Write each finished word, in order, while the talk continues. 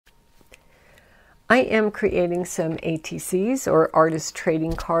I am creating some ATCs, or artist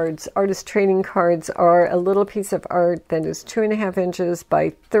trading cards. Artist trading cards are a little piece of art that is 2.5 inches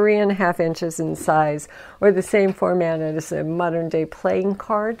by 3.5 inches in size, or the same format as a modern day playing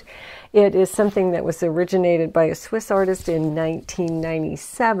card. It is something that was originated by a Swiss artist in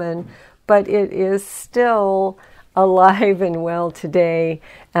 1997, but it is still alive and well today,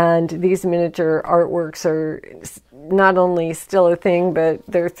 and these miniature artworks are not only still a thing, but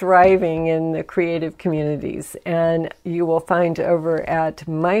they're thriving in the creative communities. And you will find over at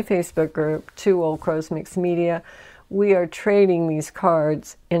my Facebook group, Two Old Crows Mixed Media, we are trading these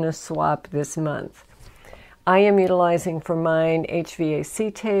cards in a swap this month. I am utilizing for mine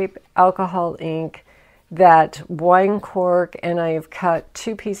HVAC tape, alcohol ink, that wine cork, and I have cut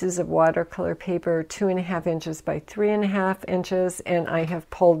 2 pieces of watercolor paper 2.5 inches by 3.5 inches, and I have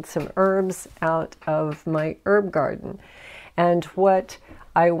pulled some herbs out of my herb garden. And what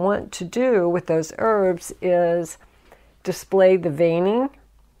I want to do with those herbs is display the veining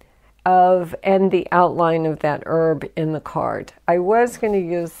of and the outline of that herb in the card. I was going to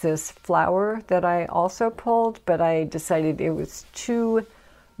use this flower that I also pulled, but I decided it was too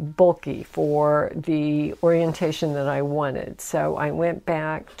bulky for the orientation that I wanted. So I went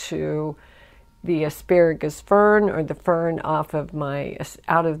back to the asparagus fern, or the fern out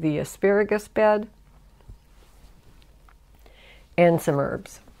of the asparagus bed, and some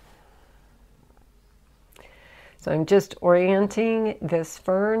herbs. So I'm just orienting this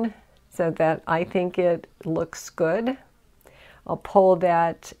fern so that I think it looks good. I'll pull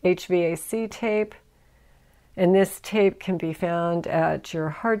that HVAC tape. And this tape can be found at your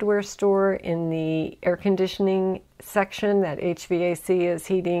hardware store in the air conditioning section. That HVAC is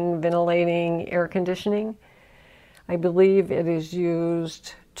heating, ventilating, air conditioning. I believe it is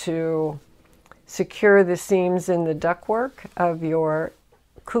used to secure the seams in the ductwork of your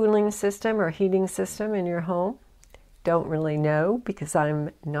cooling system or heating system in your home. Don't really know because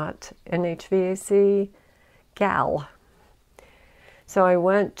I'm not an HVAC gal. So I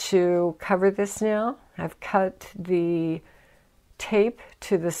want to cover this now. I've cut the tape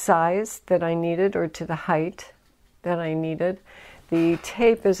to the size that I needed, or to the height that I needed. The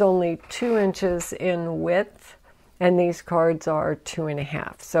tape is only 2 inches in width, and these cards are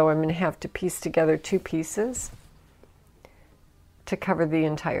 2.5. So I'm going to have to piece together 2 pieces to cover the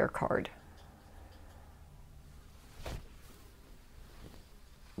entire card.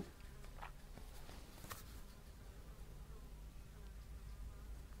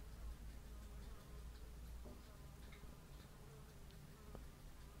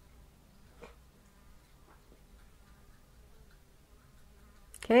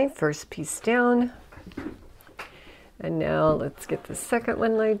 Okay, first piece down, and now let's get the second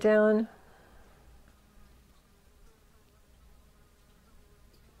one laid down.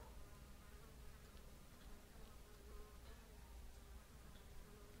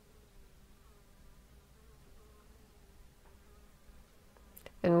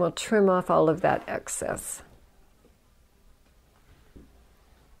 And we'll trim off all of that excess.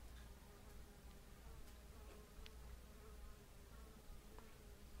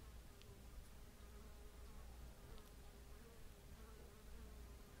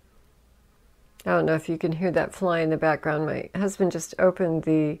 I don't know if you can hear that fly in the background. My husband just opened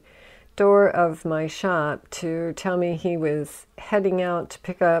the door of my shop to tell me he was heading out to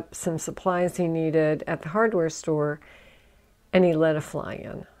pick up some supplies he needed at the hardware store, and he let a fly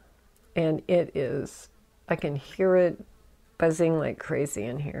in. And it is, I can hear it buzzing like crazy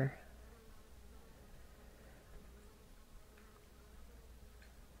in here.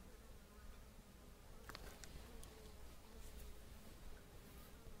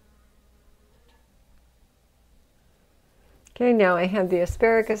 Okay, now I have the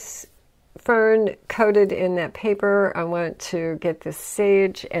asparagus fern coated in that paper. I want to get this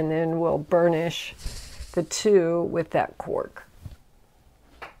sage, and then we'll burnish the 2 with that cork.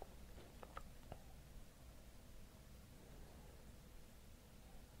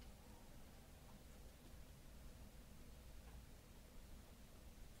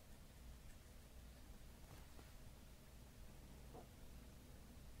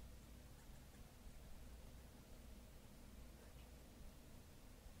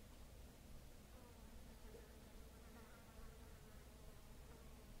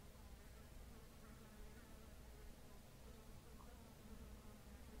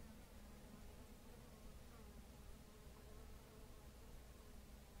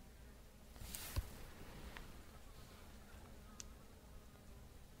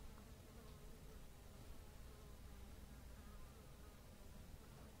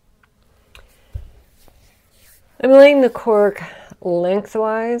 I'm laying the cork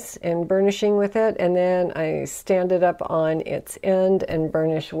lengthwise and burnishing with it, and then I stand it up on its end and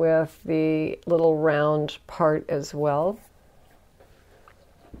burnish with the little round part as well.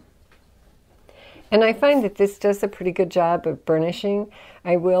 And I find that this does a pretty good job of burnishing.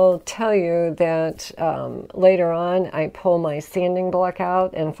 I will tell you that later on I pull my sanding block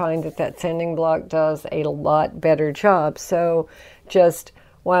out and find that that sanding block does a lot better job. So just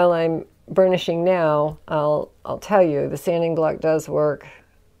while I'm burnishing now, I'll tell you the sanding block does work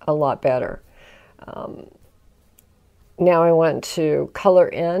a lot better. Now I want to color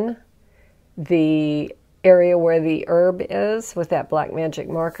in the area where the herb is with that black magic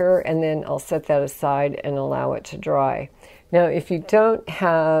marker, and then I'll set that aside and allow it to dry. Now if you don't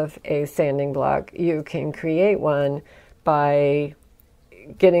have a sanding block, you can create one by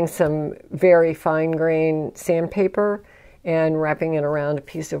getting some very fine grain sandpaper and wrapping it around a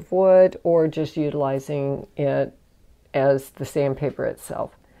piece of wood, or just utilizing it as the sandpaper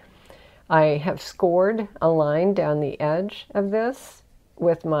itself. I have scored a line down the edge of this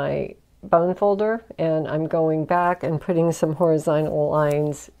with my bone folder, and I'm going back and putting some horizontal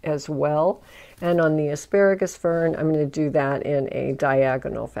lines as well. And on the asparagus fern, I'm going to do that in a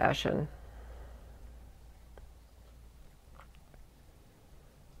diagonal fashion.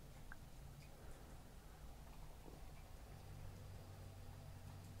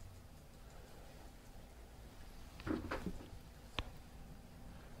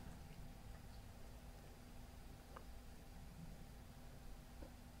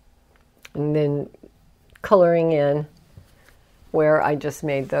 And then coloring in where I just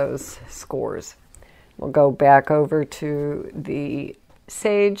made those scores. We'll go back over to the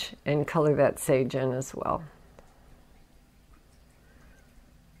sage and color that sage in as well.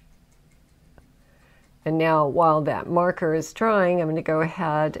 And now while that marker is drying, I'm going to go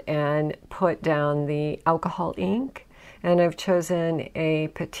ahead and put down the alcohol ink. And I've chosen a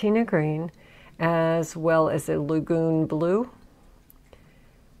patina green as well as a lagoon blue.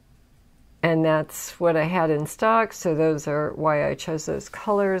 And that's what I had in stock, so those are why I chose those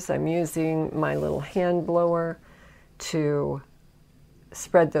colors. I'm using my little hand blower to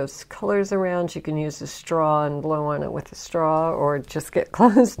spread those colors around. You can use a straw and blow on it with a straw, or just get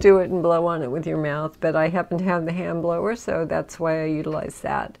close to it and blow on it with your mouth. But I happen to have the hand blower, so that's why I utilize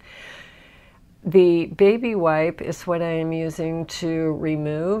that. The baby wipe is what I am using to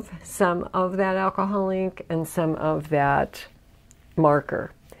remove some of that alcohol ink and some of that marker.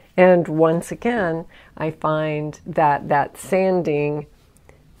 And once again, I find that that sanding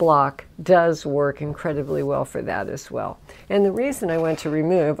block does work incredibly well for that as well. And the reason I want to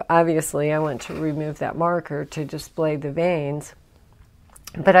remove, obviously I want to remove that marker to display the veins,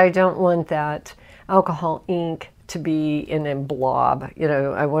 but I don't want that alcohol ink to be in a blob. You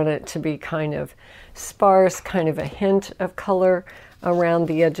know, I want it to be kind of sparse, kind of a hint of color around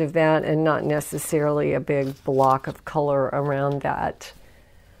the edge of that, and not necessarily a big block of color around that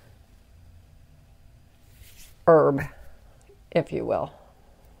herb, if you will.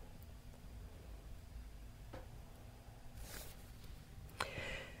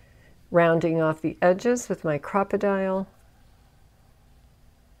 Rounding off the edges with my crocodile,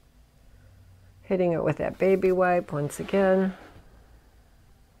 hitting it with that baby wipe once again.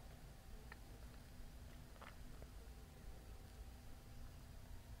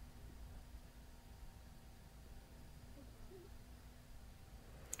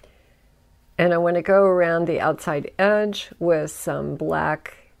 And I want to go around the outside edge with some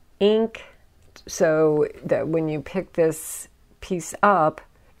black ink so that when you pick this piece up,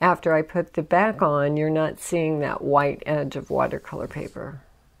 after I put the back on, you're not seeing that white edge of watercolor paper.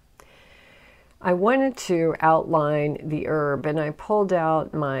 I wanted to outline the herb, and I pulled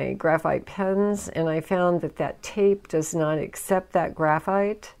out my graphite pens, and I found that that tape does not accept that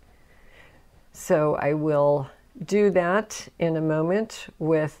graphite. So I will do that in a moment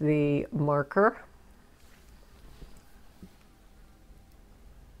with the marker.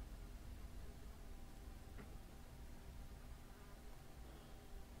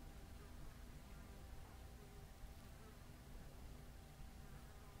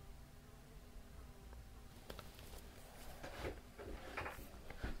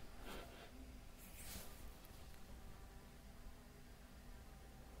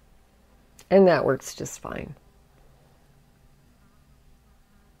 And that works just fine.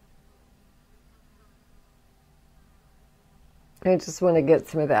 I just want to get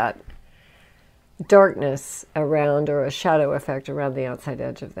some of that darkness around, or a shadow effect around the outside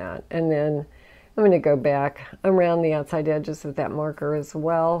edge of that. And then I'm going to go back around the outside edges with that marker as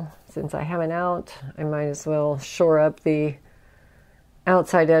well. Since I have it out, I might as well shore up the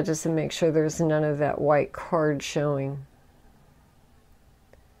outside edges and make sure there's none of that white card showing.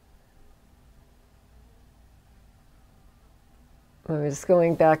 I'm just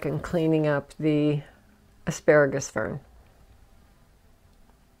going back and cleaning up the asparagus fern.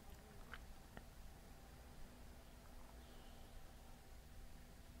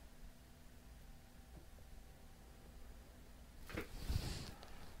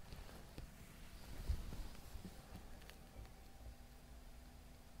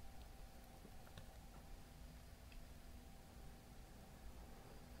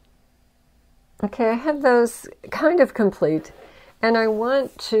 Okay, I have those kind of complete, and I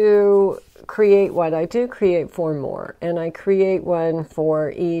want to create one. I do create 4 more, and I create one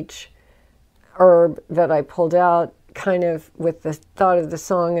for each herb that I pulled out, kind of with the thought of the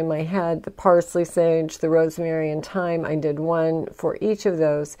song in my head. The parsley, sage, the rosemary, and thyme. I did one for each of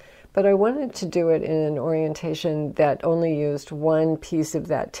those, but I wanted to do it in an orientation that only used one piece of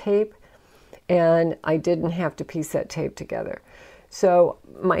that tape, and I didn't have to piece that tape together. So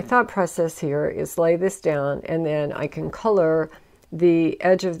my thought process here is lay this down, and then I can color the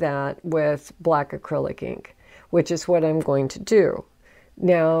edge of that with black acrylic ink, which is what I'm going to do.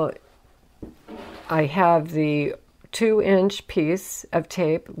 Now, I have the 2-inch piece of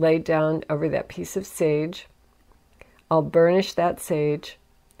tape laid down over that piece of sage. I'll burnish that sage,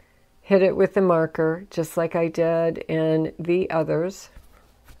 hit it with the marker, just like I did in the others.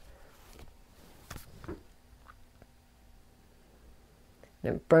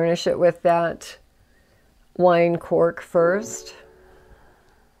 And burnish it with that wine cork first.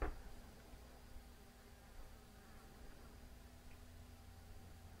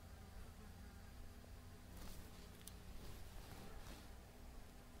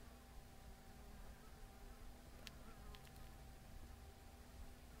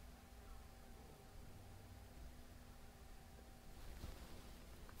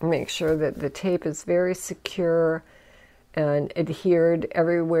 Make sure that the tape is very secure and adhered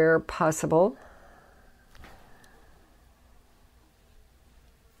everywhere possible.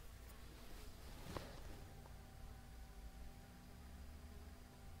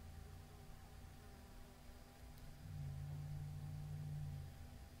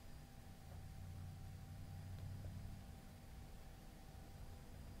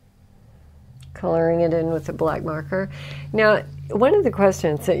 Coloring it in with a black marker. Now, one of the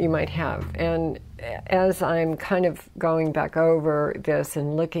questions that you might have, and as I'm kind of going back over this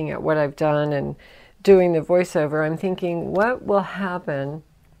and looking at what I've done and doing the voiceover, I'm thinking, what will happen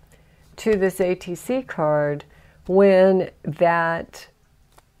to this ATC card when that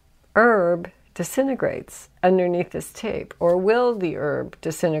herb disintegrates underneath this tape? Or will the herb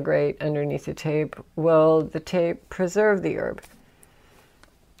disintegrate underneath the tape? Will the tape preserve the herb?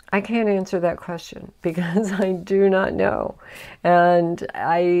 I can't answer that question because I do not know. And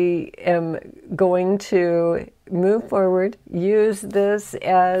I am going to move forward, use this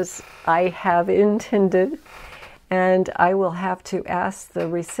as I have intended, and I will have to ask the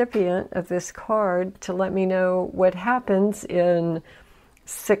recipient of this card to let me know what happens in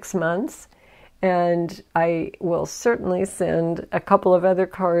 6 months. And I will certainly send a couple of other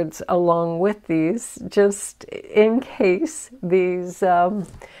cards along with these, just in case these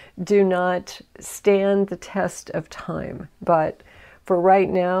do not stand the test of time. But for right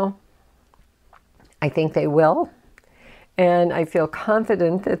now, I think they will, and I feel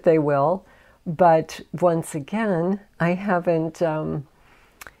confident that they will. But once again, I haven't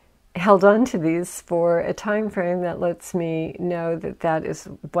held on to these for a time frame that lets me know that that is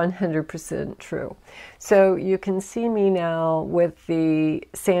 100% true. So you can see me now with the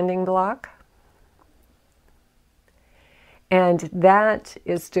sanding block, and that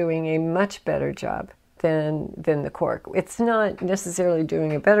is doing a much better job than the cork. It's not necessarily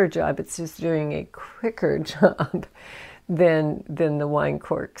doing a better job, it's just doing a quicker job than the wine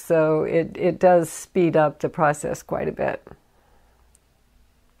cork. So it does speed up the process quite a bit.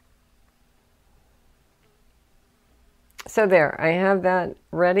 So there, I have that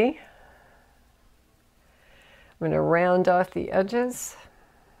ready. I'm going to round off the edges.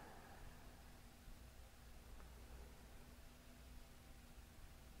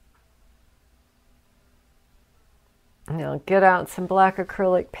 Now get out some black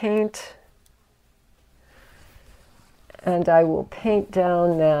acrylic paint, and I will paint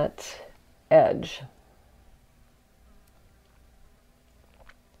down that edge.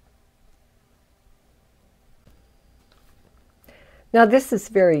 Now this is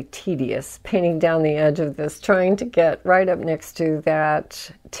very tedious, painting down the edge of this, trying to get right up next to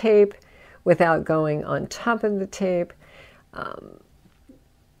that tape without going on top of the tape.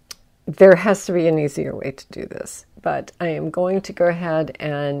 There has to be an easier way to do this, but I am going to go ahead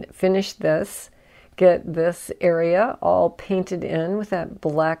and finish this, get this area all painted in with that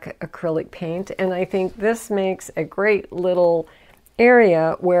black acrylic paint, and I think this makes a great little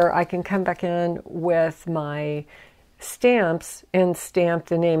area where I can come back in with my stamps and stamp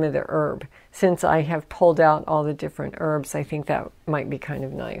the name of the herb. Since I have pulled out all the different herbs, I think that might be kind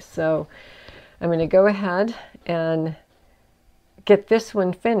of nice. So I'm going to go ahead and get this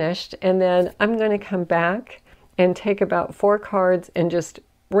one finished, and then I'm going to come back and take about 4 cards and just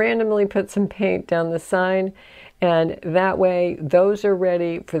randomly put some paint down the side, and that way those are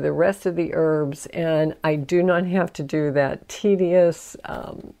ready for the rest of the herbs, and I do not have to do that tedious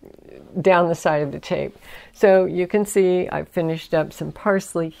down the side of the tape. So you can see I've finished up some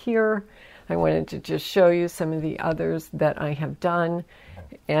parsley here. I wanted to just show you some of the others that I have done.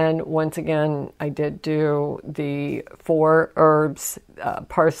 And once again, I did do the 4 herbs,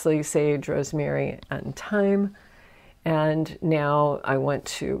 parsley, sage, rosemary, and thyme. And now I want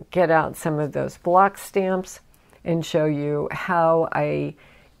to get out some of those block stamps and show you how I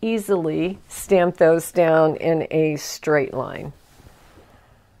easily stamp those down in a straight line.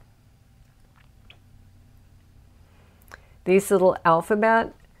 These little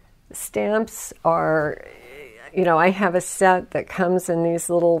alphabet stamps are, you know, I have a set that comes in these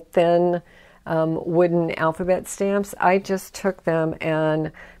little thin wooden alphabet stamps. I just took them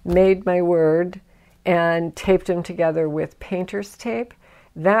and made my word and taped them together with painter's tape.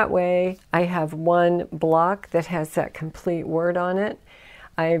 That way I have one block that has that complete word on it.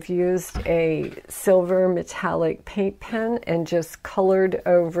 I've used a silver metallic paint pen and just colored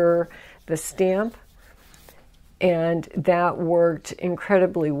over the stamp, and that worked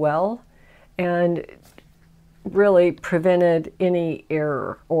incredibly well and really prevented any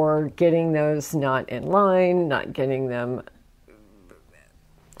error or getting those not in line, not getting them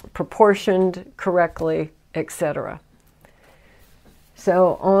proportioned correctly, etc.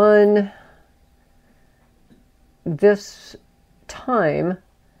 So on this time,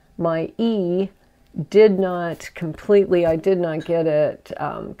 my E did not completely, I did not get it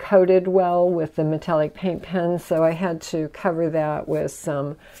coated well with the metallic paint pen, so I had to cover that with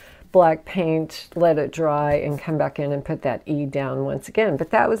some black paint, let it dry, and come back in and put that E down once again.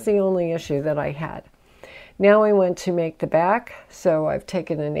 But that was the only issue that I had. Now I want to make the back, so I've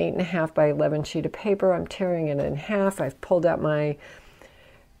taken an 8.5 by 11 sheet of paper. I'm tearing it in half. I've pulled out my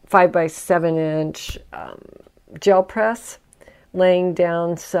 5 by 7 inch gel press, laying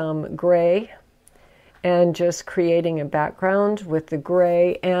down some gray and just creating a background with the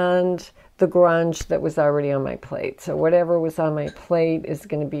gray and the grunge that was already on my plate. So whatever was on my plate is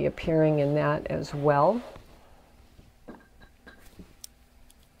going to be appearing in that as well.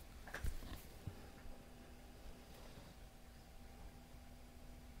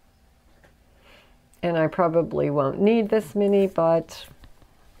 And I probably won't need this many, but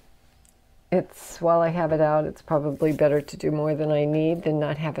while I have it out, it's probably better to do more than I need than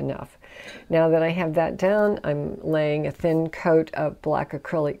not have enough. Now that I have that down, I'm laying a thin coat of black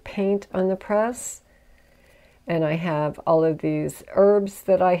acrylic paint on the press. And I have all of these herbs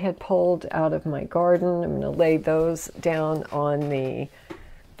that I had pulled out of my garden. I'm going to lay those down on the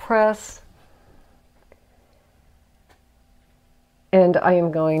press. And I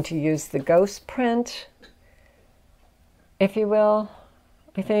am going to use the ghost print, if you will.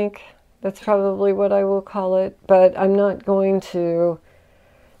 I think that's probably what I will call it. But I'm not going to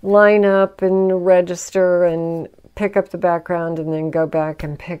line up and register and pick up the background and then go back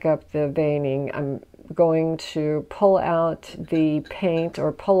and pick up the veining. I'm going to pull out the paint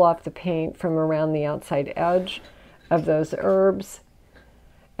or pull off the paint from around the outside edge of those herbs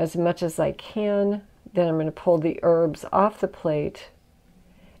as much as I can. Then I'm going to pull the herbs off the plate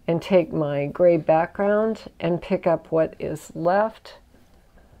and take my gray background and pick up what is left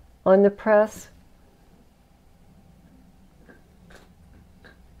on the press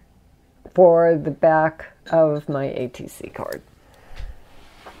for the back of my ATC card.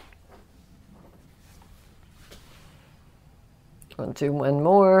 I'll do one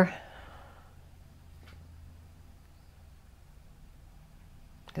more.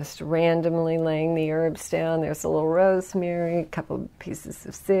 Just randomly laying the herbs down. There's a little rosemary, a couple of pieces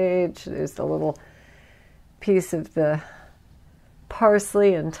of sage. There's a little piece of the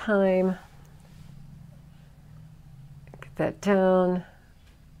parsley and thyme. Get that down.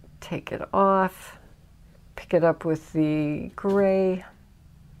 Take it off. Pick it up with the gray.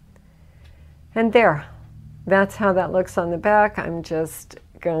 And there. That's how that looks on the back. I'm just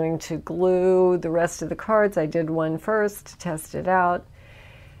going to glue the rest of the cards. I did one first to test it out.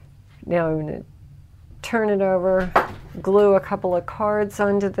 Now I'm going to turn it over, glue a couple of cards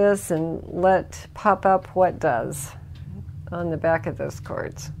onto this, and let pop up what does on the back of those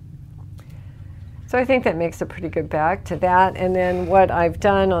cards. So I think that makes a pretty good back to that. And then what I've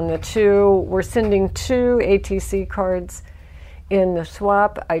done on the two, we're sending 2 ATC cards in the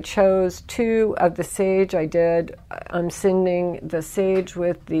swap, I chose 2 of the sage. I'm sending the sage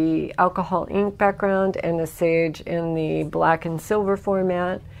with the alcohol ink background and the sage in the black and silver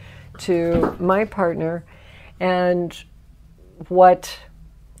format to my partner. And what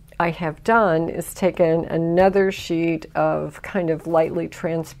I have done is taken another sheet of kind of lightly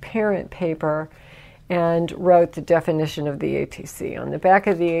transparent paper and wrote the definition of the ATC. On the back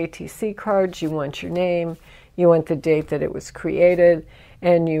of the ATC cards, you want your name, you want the date that it was created,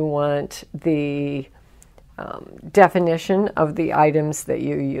 and you want the definition of the items that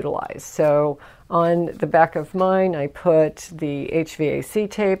you utilize. So on the back of mine, I put the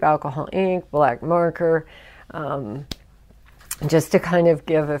HVAC tape, alcohol ink, black marker, just to kind of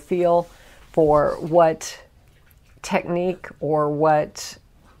give a feel for what technique or what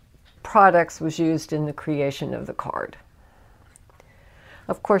products was used in the creation of the card.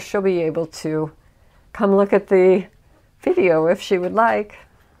 Of course, she'll be able to come look at the video if she would like.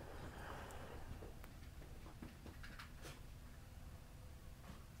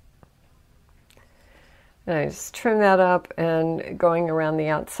 And I just trim that up and going around the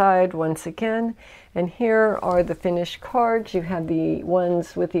outside once again. And here are the finished cards. You have the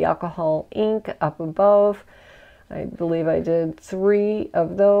ones with the alcohol ink up above. I believe I did 3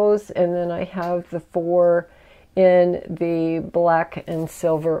 of those. And then I have the 4 in the black and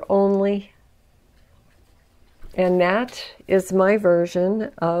silver only. And that is my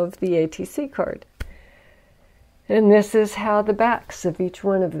version of the ATC card. And this is how the backs of each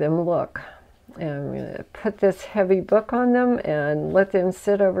one of them look. And I'm going to put this heavy book on them and let them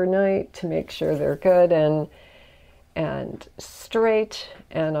sit overnight to make sure they're good and straight.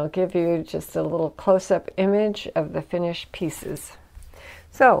 And I'll give you just a little close-up image of the finished pieces.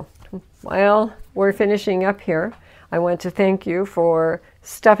 So while we're finishing up here, I want to thank you for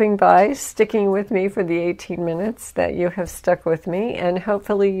stopping by, sticking with me for the 18 minutes that you have stuck with me, and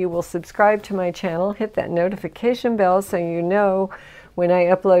hopefully you will subscribe to my channel, hit that notification bell so you know when I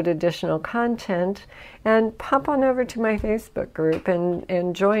upload additional content, and pop on over to my Facebook group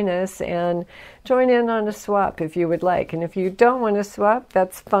and join us and join in on a swap if you would like. And if you don't want to swap,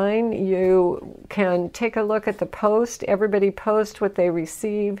 that's fine. You can take a look at the post. Everybody posts what they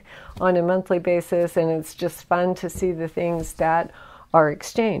receive on a monthly basis, and it's just fun to see the things that are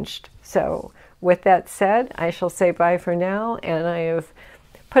exchanged. So with that said, I shall say bye for now, and I have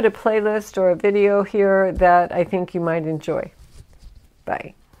put a playlist or a video here that I think you might enjoy.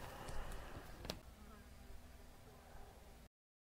 Bye.